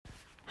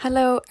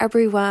Hello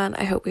everyone,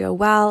 I hope you're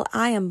well.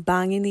 I am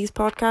banging these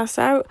podcasts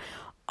out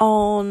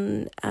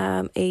on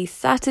a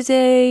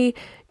Saturday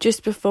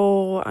just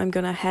before I'm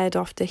going to head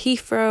off to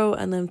Heathrow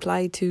and then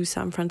fly to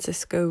San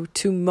Francisco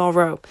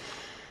tomorrow.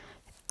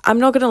 I'm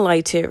not going to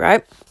lie to you,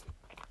 right?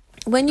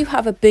 When you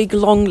have a big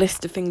long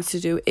list of things to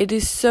do, it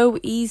is so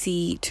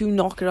easy to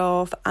knock it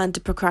off and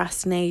to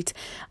procrastinate,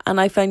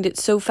 and I find it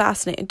so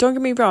fascinating. Don't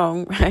get me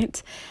wrong,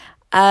 right?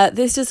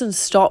 This doesn't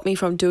stop me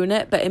from doing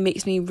it, but it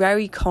makes me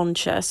very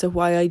conscious of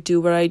why I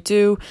do what I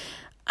do.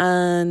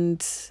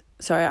 And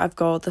sorry, I've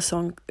got the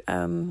song,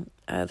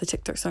 the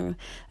TikTok song.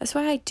 That's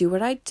why I do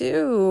what I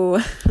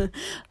do.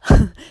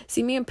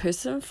 See me in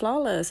person,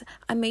 flawless.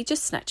 I may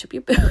just snatch up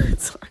your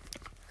boots.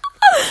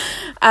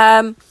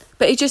 But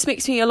it just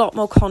makes me a lot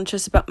more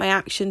conscious about my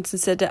actions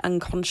instead of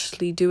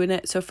unconsciously doing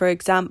it. So for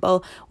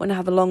example, when I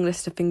have a long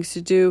list of things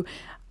to do,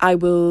 I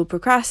will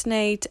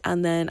procrastinate,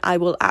 and then I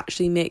will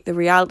actually make the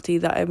reality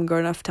that I haven't got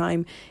enough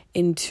time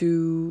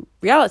into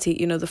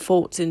reality, the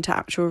thoughts into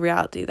actual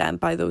reality then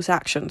by those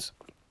actions.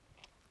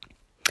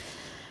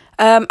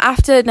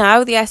 After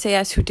now, the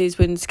SAS Who Dares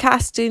Wins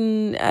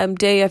casting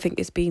day, I think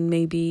it's been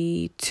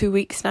maybe 2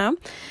 weeks now.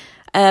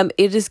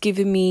 It has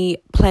given me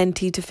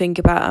plenty to think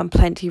about and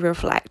plenty to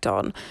reflect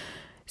on.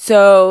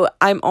 So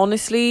I'm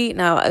honestly,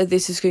 now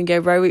this is going to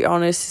get very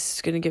honest, this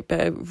is going to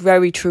get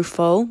very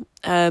truthful,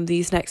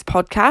 these next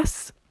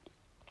podcasts.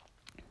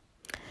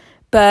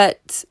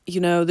 But,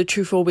 the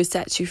truth always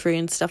sets you free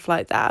and stuff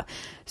like that.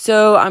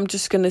 So I'm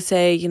just going to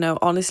say,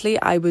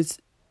 honestly, I was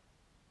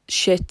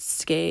shit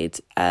scared.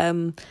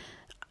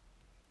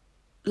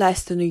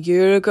 Less than a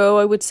year ago,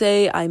 I would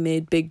say, I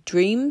made big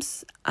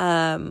dreams.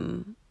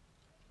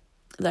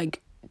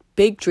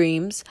 Big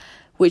dreams,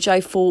 which I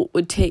thought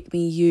would take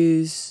me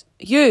years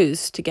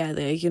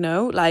together,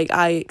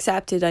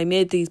 I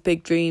made these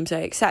big dreams, I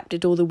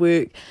accepted all the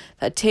work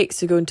that it takes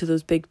to go into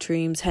those big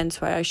dreams,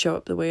 hence why I show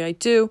up the way I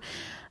do,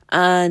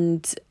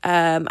 and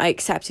I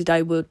accepted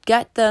I would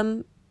get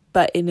them,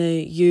 but in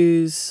a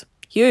years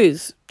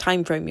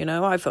time frame.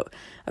 I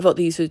thought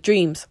these were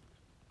dreams.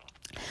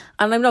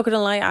 And I'm not going to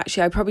lie,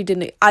 actually, I probably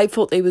didn't. I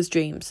thought they was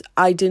dreams.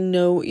 I didn't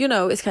know,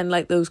 it's kind of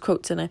like those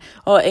quotes in it.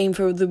 Oh, aim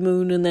for the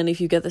moon and then if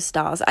you get the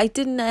stars. I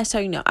didn't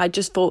necessarily know. I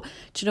just thought,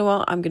 do you know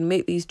what? I'm going to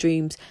make these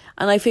dreams.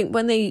 And I think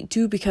when they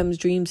do become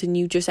dreams and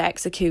you just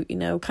execute,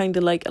 kind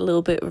of like a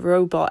little bit of a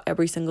robot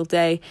every single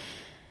day.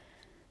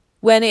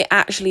 When it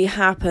actually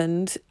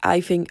happened, I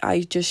think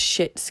I just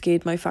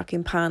scared my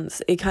fucking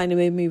pants. It kind of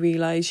made me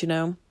realise,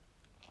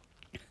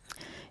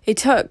 it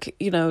took,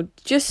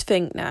 just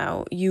think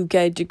now, you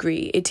get a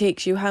degree. It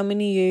takes you how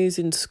many years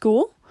in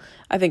school?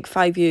 I think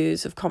 5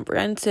 years of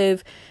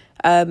comprehensive,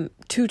 2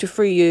 to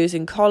 3 years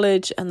in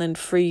college, and then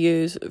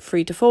 3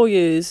 to 4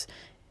 years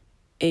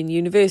in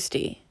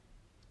university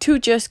to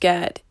just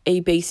get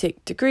a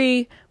basic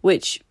degree,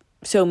 which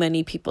so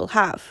many people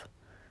have.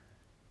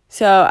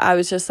 So I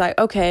was just like,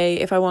 okay,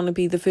 if I want to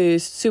be the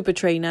first super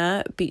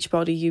trainer,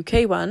 Beachbody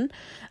UK one,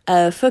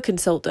 for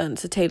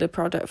consultants, a tailored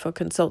product for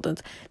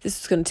consultants, this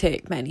is going to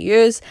take many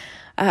years.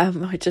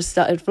 I just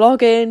started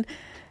vlogging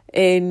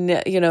in,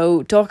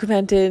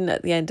 documenting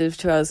at the end of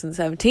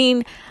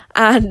 2017.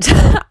 And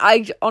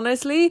I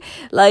honestly,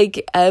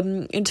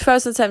 in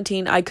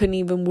 2017, I couldn't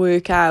even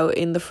work out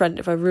in the front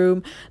of a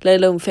room,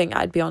 let alone think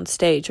I'd be on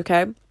stage,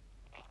 okay?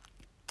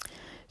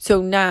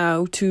 So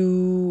now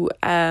to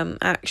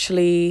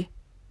actually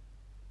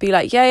be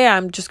like, yeah,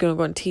 I'm just going to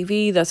go on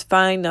TV, that's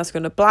fine, that's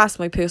going to blast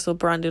my personal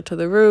brand into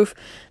the roof,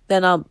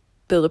 then I'll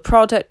build a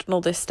product and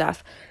all this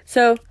stuff.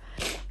 So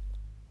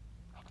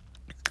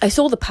I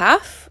saw the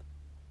path,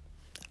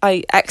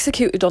 I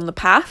executed on the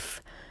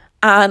path,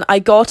 and I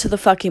got to the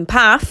fucking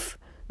path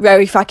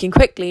very fucking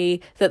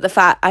quickly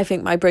I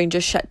think my brain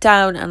just shut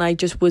down and I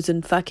just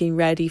wasn't fucking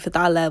ready for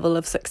that level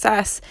of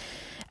success.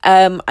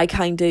 I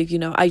kind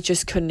of, I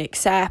just couldn't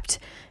accept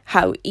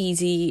how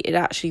easy it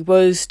actually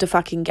was to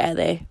fucking get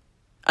there.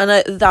 And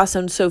that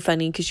sounds so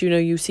funny because,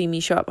 you see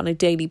me show up on a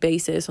daily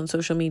basis on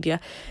social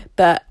media.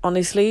 But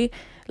honestly,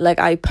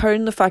 I put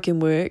in the fucking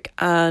work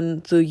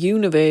and the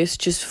universe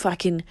just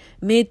fucking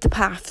made the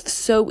path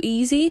so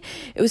easy.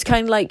 It was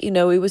kind of like, it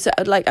was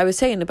like I was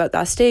saying about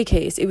that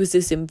staircase. It was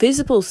this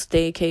invisible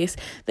staircase.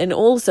 Then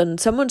all of a sudden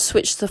someone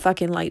switched the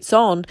fucking lights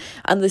on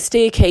and the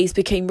staircase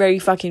became very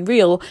fucking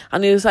real.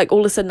 And it was like all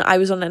of a sudden I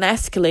was on an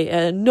escalator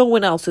and no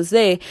one else was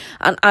there.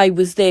 And I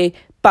was there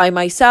by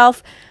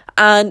myself.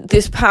 And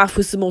this path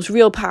was the most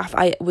real path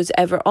I was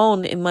ever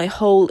on in my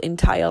whole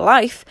entire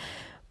life,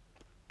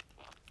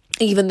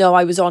 even though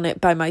I was on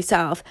it by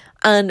myself.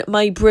 And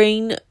my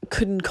brain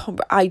couldn't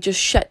I just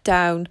shut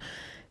down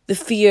the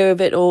fear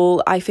of it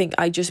all. I think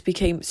I just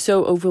became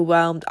so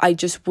overwhelmed. I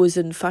just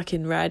wasn't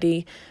fucking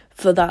ready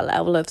for that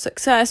level of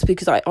success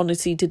because I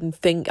honestly didn't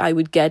think I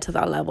would get to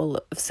that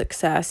level of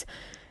success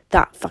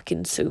that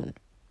fucking soon.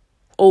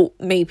 Or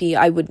maybe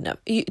I wouldn't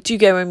have. Do you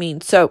get what I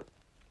mean? So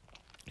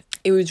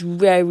it was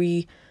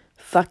very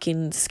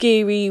fucking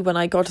scary when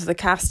I got to the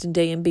casting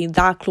day and being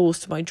that close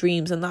to my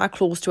dreams and that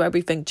close to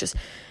everything just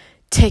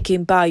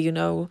ticking by,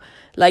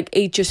 like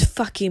it just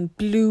fucking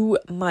blew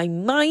my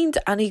mind,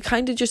 and it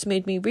kind of just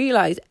made me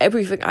realize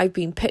everything I've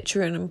been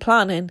picturing and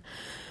planning.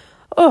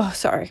 Oh,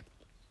 sorry.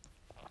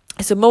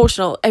 It's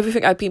emotional.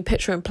 Everything I've been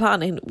picturing and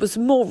planning was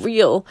more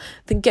real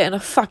than getting a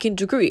fucking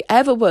degree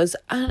ever was.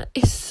 And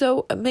it's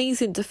so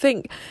amazing to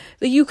think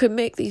that you can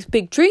make these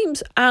big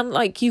dreams and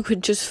like you can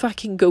just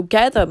fucking go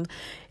get them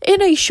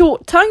in a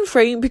short time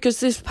frame, because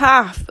this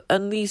path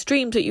and these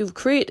dreams that you've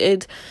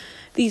created,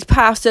 these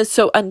paths are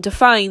so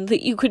undefined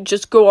that you could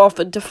just go off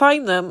and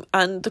define them,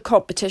 and the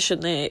competition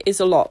there is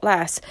a lot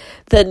less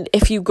than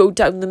if you go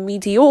down the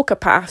mediocre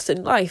paths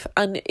in life.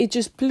 And it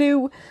just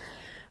blew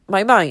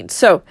my mind.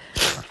 So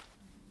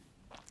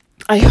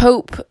I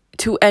hope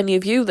to any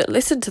of you that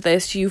listen to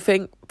this, you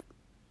think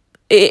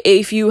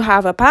if you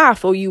have a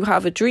path or you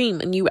have a dream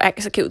and you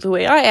execute the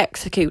way I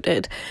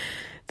executed,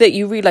 that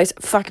you realise,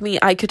 fuck me,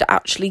 I could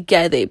actually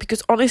get there.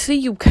 Because honestly,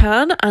 you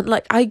can. And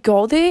like, I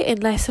got there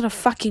in less than a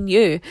fucking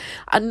year.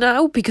 And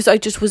now, because I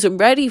just wasn't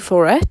ready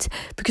for it,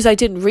 because I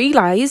didn't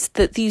realise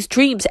that these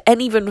dreams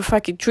ain't even a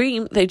fucking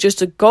dream, they're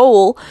just a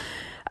goal,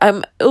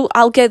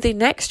 I'll get there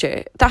next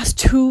year. That's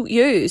 2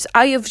 years.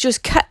 I have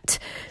just cut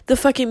the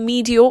fucking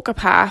mediocre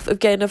path of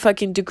getting a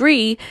fucking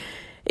degree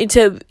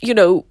into,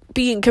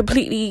 being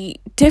completely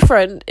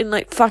different in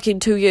like fucking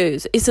 2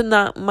 years. Isn't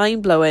that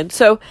mind-blowing?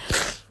 So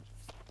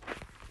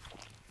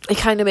it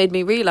kind of made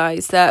me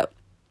realise that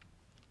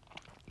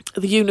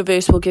the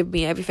universe will give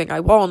me everything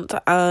I want,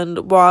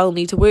 and what I'll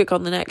need to work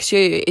on the next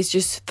year is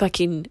just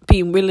fucking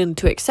being willing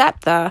to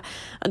accept that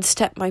and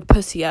step my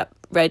pussy up,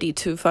 ready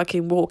to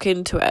fucking walk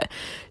into it.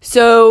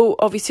 So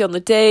obviously on the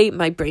day,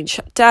 my brain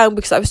shut down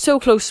because I was so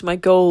close to my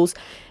goals.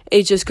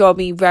 It just got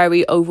me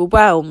very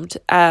overwhelmed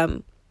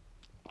to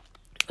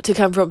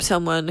come from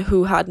someone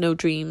who had no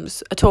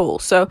dreams at all.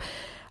 So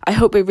I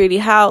hope it really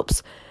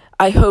helps.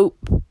 I hope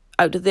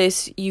out of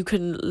this you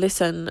can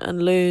listen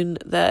and learn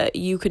that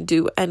you can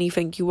do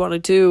anything you want to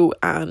do,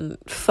 and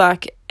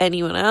fuck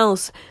anyone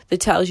else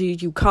that tells you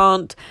you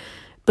can't.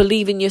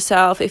 Believe in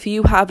yourself. If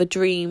you have a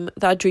dream,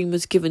 that dream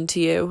was given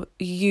to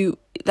you.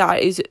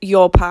 That is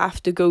your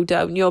path to go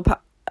down.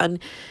 And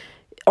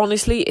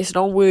honestly, it's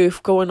not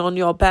worth going on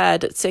your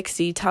bed at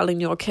 60 telling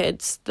your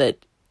kids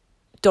that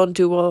don't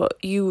do what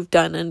you've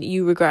done and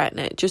you regretting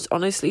it. Just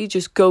honestly,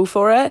 just go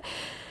for it.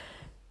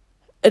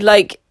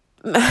 Like,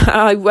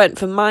 I went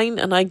for mine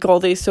and I got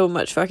there so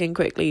much fucking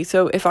quickly.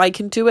 So if I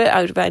can do it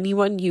out of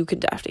anyone, you can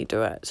definitely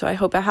do it. So I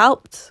hope it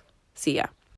helped. See ya.